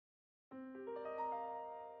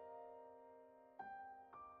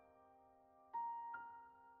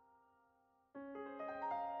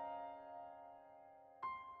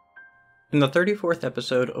In the 34th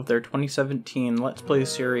episode of their 2017 Let's Play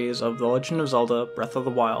series of The Legend of Zelda Breath of the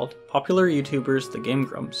Wild, popular YouTubers The Game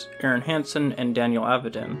Grumps, Aaron Hansen, and Daniel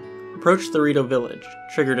Avedon approached the Rito Village,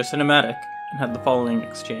 triggered a cinematic, and had the following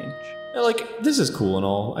exchange. Yeah, like, this is cool and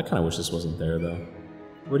all. I kind of wish this wasn't there, though.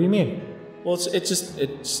 What do you mean? Well, it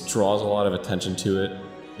just draws a lot of attention to it,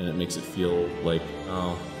 and it makes it feel like,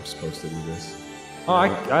 oh, I'm supposed to do this. Oh,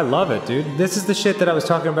 I love it, dude. This is the shit that I was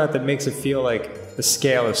talking about that makes it feel like the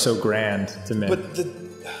scale is so grand to me. But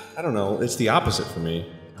I don't know, it's the opposite for me.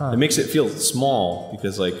 It makes it feel small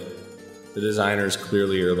because, like, the designers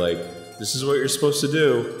clearly are like, this is what you're supposed to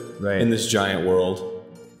do in this giant world.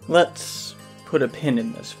 Let's put a pin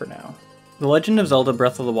in this for now. The Legend of Zelda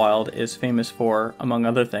Breath of the Wild is famous for, among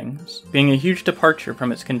other things, being a huge departure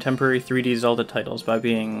from its contemporary 3D Zelda titles by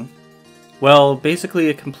being, well, basically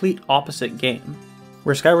a complete opposite game.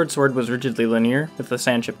 Where Skyward Sword was rigidly linear, with the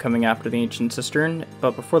sand ship coming after the ancient cistern,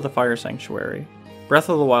 but before the fire sanctuary, Breath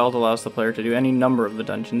of the Wild allows the player to do any number of the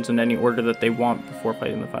dungeons in any order that they want before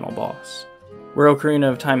fighting the final boss. Where Ocarina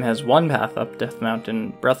of Time has one path up Death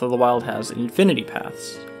Mountain, Breath of the Wild has infinity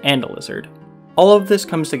paths, and a lizard. All of this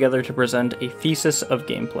comes together to present a thesis of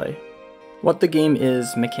gameplay. What the game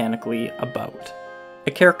is mechanically about.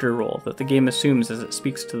 A character role that the game assumes as it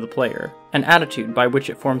speaks to the player, an attitude by which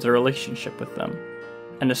it forms a relationship with them.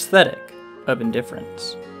 An aesthetic of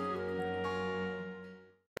indifference.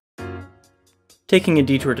 Taking a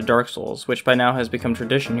detour to Dark Souls, which by now has become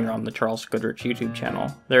tradition here on the Charles Goodrich YouTube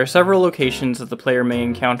channel, there are several locations that the player may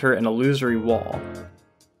encounter an illusory wall.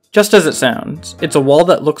 Just as it sounds, it's a wall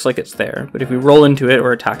that looks like it's there, but if we roll into it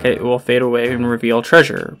or attack it, it will fade away and reveal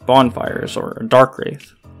treasure, bonfires, or a dark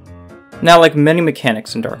wraith. Now, like many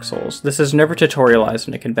mechanics in Dark Souls, this is never tutorialized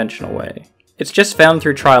in a conventional way. It's just found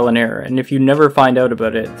through trial and error, and if you never find out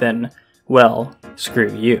about it, then, well,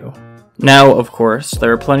 screw you. Now, of course,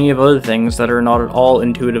 there are plenty of other things that are not at all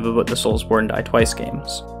intuitive about the Soulsborne Die Twice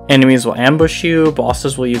games. Enemies will ambush you,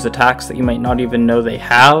 bosses will use attacks that you might not even know they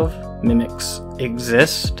have, mimics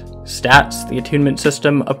exist, stats, the attunement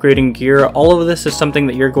system, upgrading gear, all of this is something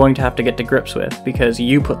that you're going to have to get to grips with, because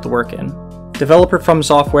you put the work in. Developer From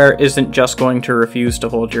Software isn't just going to refuse to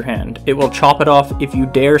hold your hand, it will chop it off if you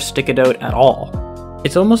dare stick it out at all.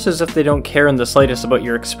 It's almost as if they don't care in the slightest about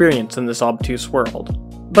your experience in this obtuse world.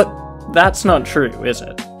 But that's not true, is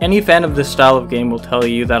it? Any fan of this style of game will tell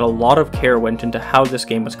you that a lot of care went into how this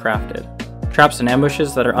game was crafted. Traps and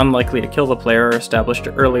ambushes that are unlikely to kill the player are established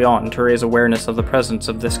early on to raise awareness of the presence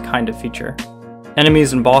of this kind of feature.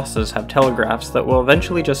 Enemies and bosses have telegraphs that will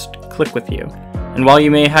eventually just click with you. And while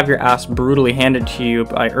you may have your ass brutally handed to you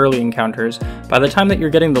by early encounters, by the time that you're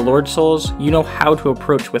getting the Lord Souls, you know how to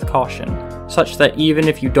approach with caution, such that even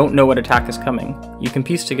if you don't know what attack is coming, you can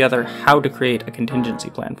piece together how to create a contingency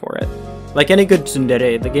plan for it. Like any good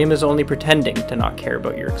tsundere, the game is only pretending to not care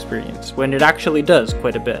about your experience, when it actually does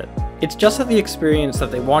quite a bit. It's just that the experience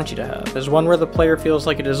that they want you to have is one where the player feels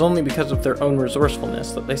like it is only because of their own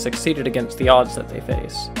resourcefulness that they succeeded against the odds that they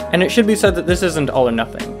face. And it should be said that this isn't all or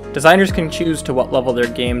nothing. Designers can choose to what level their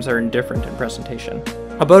games are indifferent in presentation.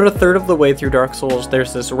 About a third of the way through Dark Souls,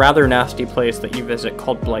 there's this rather nasty place that you visit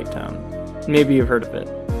called Blighttown. Maybe you've heard of it.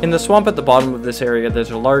 In the swamp at the bottom of this area, there's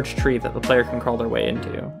a large tree that the player can crawl their way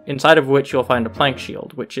into, inside of which you'll find a plank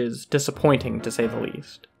shield, which is disappointing to say the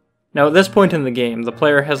least. Now at this point in the game, the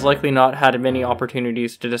player has likely not had many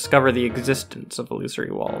opportunities to discover the existence of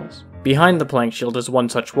illusory walls. Behind the plank shield is one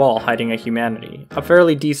such wall hiding a humanity, a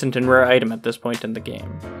fairly decent and rare item at this point in the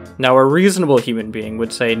game. Now a reasonable human being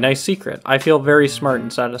would say, nice secret, I feel very smart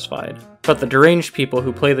and satisfied. But the deranged people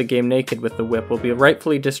who play the game naked with the whip will be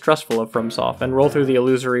rightfully distrustful of FromSoft and roll through the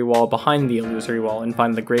illusory wall behind the illusory wall and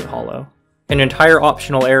find the Great Hollow. An entire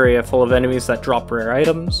optional area full of enemies that drop rare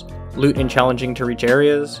items, loot in challenging to reach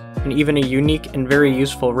areas, and even a unique and very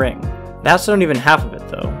useful ring. That's not even half of it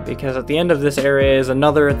though, because at the end of this area is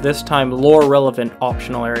another, this time lore-relevant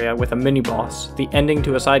optional area with a mini-boss, the ending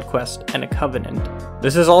to a side quest, and a covenant.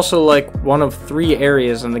 This is also like one of 3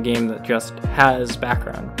 areas in the game that just has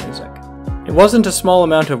background music. It wasn't a small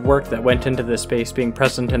amount of work that went into this space being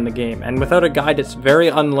present in the game, and without a guide it's very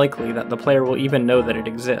unlikely that the player will even know that it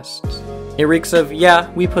exists. It reeks of, yeah,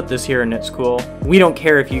 we put this here and it's cool. We don't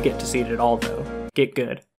care if you get to see it at all though. Get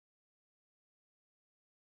good.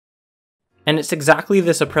 And it's exactly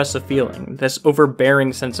this oppressive feeling, this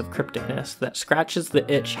overbearing sense of crypticness, that scratches the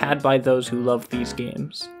itch had by those who love these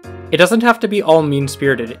games. It doesn't have to be all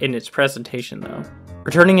mean-spirited in its presentation though.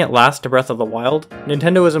 Returning at last to Breath of the Wild,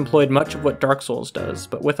 Nintendo has employed much of what Dark Souls does,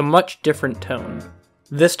 but with a much different tone.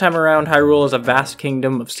 This time around, Hyrule is a vast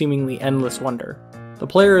kingdom of seemingly endless wonder. The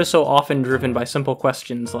player is so often driven by simple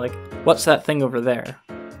questions like, what's that thing over there?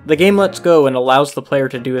 The game lets go and allows the player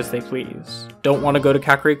to do as they please. Don't want to go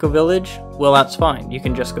to Rito Village? Well, that's fine, you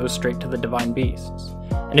can just go straight to the Divine Beasts.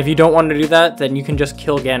 And if you don't want to do that, then you can just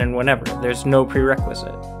kill Ganon whenever, there's no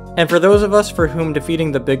prerequisite. And for those of us for whom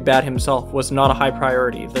defeating the Big Bad himself was not a high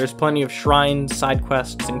priority, there's plenty of shrines, side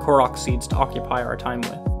quests, and Korok seeds to occupy our time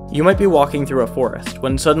with. You might be walking through a forest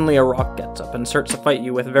when suddenly a rock gets up and starts to fight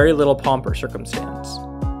you with very little pomp or circumstance.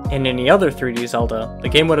 In any other 3D Zelda, the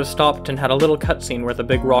game would have stopped and had a little cutscene where the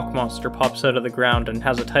big rock monster pops out of the ground and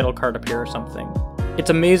has a title card appear or something. It's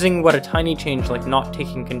amazing what a tiny change like not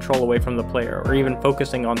taking control away from the player or even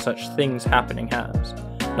focusing on such things happening has.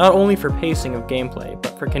 Not only for pacing of gameplay,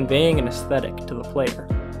 but for conveying an aesthetic to the player.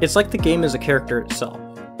 It's like the game is a character itself.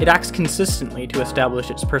 It acts consistently to establish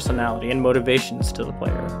its personality and motivations to the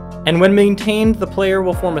player. And when maintained, the player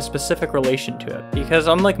will form a specific relation to it, because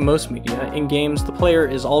unlike most media, in games the player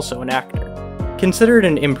is also an actor. Consider it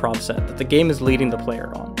an improv set that the game is leading the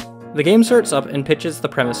player on. The game starts up and pitches the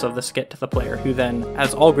premise of the skit to the player, who then,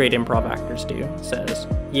 as all great improv actors do, says,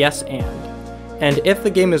 "Yes and." And if the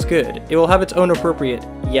game is good, it will have its own appropriate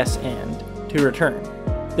 "yes and" to return.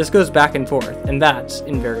 This goes back and forth, and that's,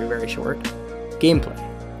 in very, very short, gameplay.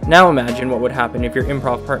 Now imagine what would happen if your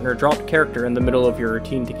improv partner dropped character in the middle of your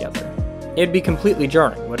routine together. It'd be completely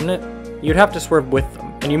jarring, wouldn't it? You'd have to swerve with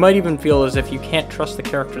them, and you might even feel as if you can't trust the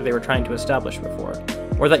character they were trying to establish before,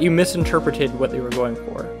 or that you misinterpreted what they were going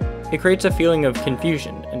for. It creates a feeling of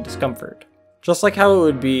confusion and discomfort. Just like how it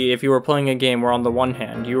would be if you were playing a game where on the one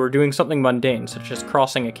hand you were doing something mundane such as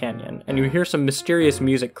crossing a canyon, and you hear some mysterious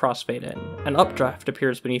music crossfade in, an updraft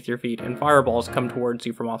appears beneath your feet and fireballs come towards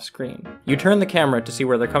you from off screen. You turn the camera to see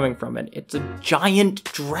where they're coming from and it's a giant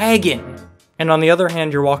dragon! And on the other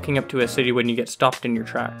hand, you're walking up to a city when you get stopped in your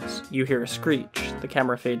tracks. You hear a screech, the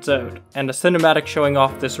camera fades out, and a cinematic showing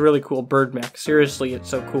off this really cool bird mech. Seriously, it's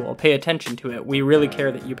so cool, pay attention to it, we really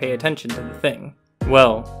care that you pay attention to the thing.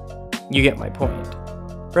 Well, you get my point.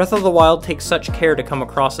 Breath of the Wild takes such care to come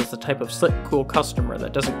across as the type of slick, cool customer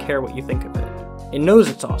that doesn't care what you think of it. It knows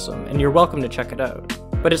it's awesome, and you're welcome to check it out.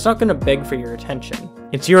 But it's not going to beg for your attention.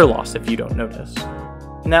 It's your loss if you don't notice.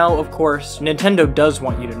 Now, of course, Nintendo does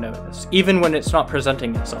want you to notice, even when it's not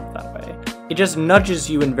presenting itself that way. It just nudges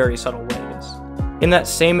you in very subtle ways. In that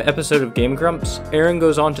same episode of Game Grumps, Aaron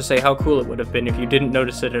goes on to say how cool it would have been if you didn't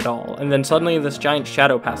notice it at all, and then suddenly this giant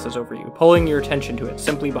shadow passes over you, pulling your attention to it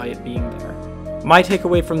simply by it being there. My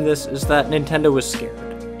takeaway from this is that Nintendo was scared.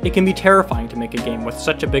 It can be terrifying to make a game with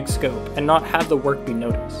such a big scope and not have the work be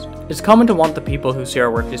noticed. It's common to want the people who see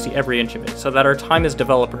our work to see every inch of it, so that our time as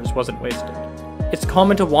developers wasn't wasted. It's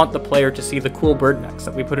common to want the player to see the cool bird mechs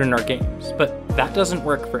that we put in our games, but that doesn't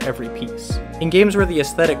work for every piece. In games where the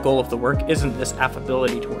aesthetic goal of the work isn't this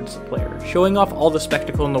affability towards the player, showing off all the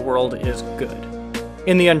spectacle in the world is good.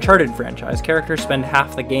 In the Uncharted franchise, characters spend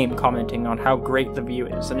half the game commenting on how great the view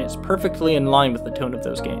is, and it's perfectly in line with the tone of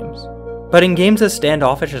those games. But in games as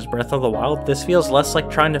standoffish as Breath of the Wild, this feels less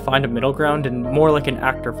like trying to find a middle ground and more like an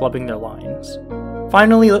actor flubbing their lines.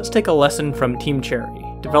 Finally, let's take a lesson from Team Cherry,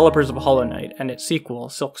 developers of Hollow Knight, and its sequel,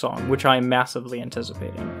 Silksong, which I am massively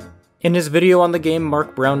anticipating. In his video on the game,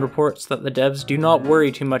 Mark Brown reports that the devs do not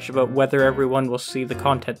worry too much about whether everyone will see the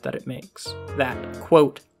content that it makes. That,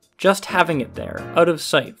 quote, just having it there, out of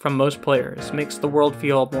sight from most players, makes the world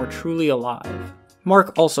feel more truly alive.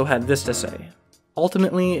 Mark also had this to say.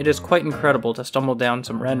 Ultimately, it is quite incredible to stumble down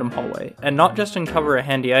some random hallway, and not just uncover a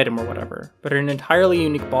handy item or whatever, but an entirely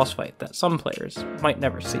unique boss fight that some players might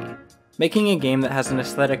never see. Making a game that has an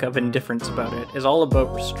aesthetic of indifference about it is all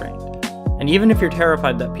about restraint. And even if you're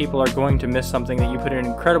terrified that people are going to miss something that you put an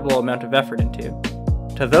incredible amount of effort into,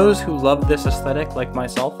 to those who love this aesthetic like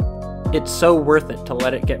myself, it's so worth it to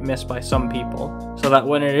let it get missed by some people, so that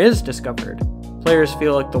when it is discovered, players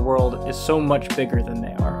feel like the world is so much bigger than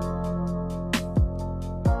they are.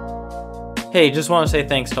 Hey, just want to say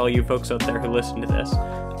thanks to all you folks out there who listened to this.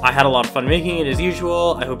 I had a lot of fun making it as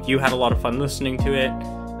usual. I hope you had a lot of fun listening to it.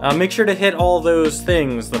 Make sure to hit all those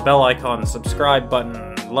things, the bell icon, subscribe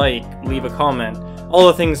button, like, leave a comment, all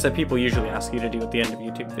the things that people usually ask you to do at the end of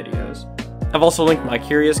YouTube videos. I've also linked my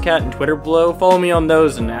Curious Cat and Twitter below. Follow me on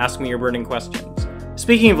those and ask me your burning questions.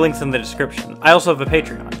 Speaking of links in the description, I also have a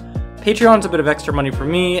Patreon. Patreon's a bit of extra money for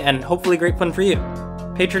me, and hopefully great fun for you.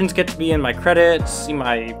 Patrons get to be in my credits, see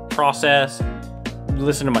my process,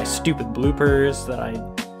 listen to my stupid bloopers that I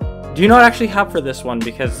do not actually have for this one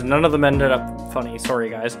because none of them ended up funny, sorry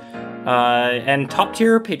guys. And top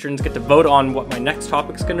tier patrons get to vote on what my next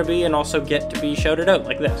topic's gonna be and also get to be shouted out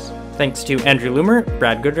like this. Thanks to Andrew Loomer,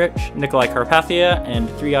 Brad Goodrich, Nikolai Carpathia, and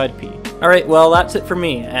 3-Eyed P. Alright, well that's it for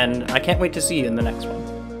me, and I can't wait to see you in the next one.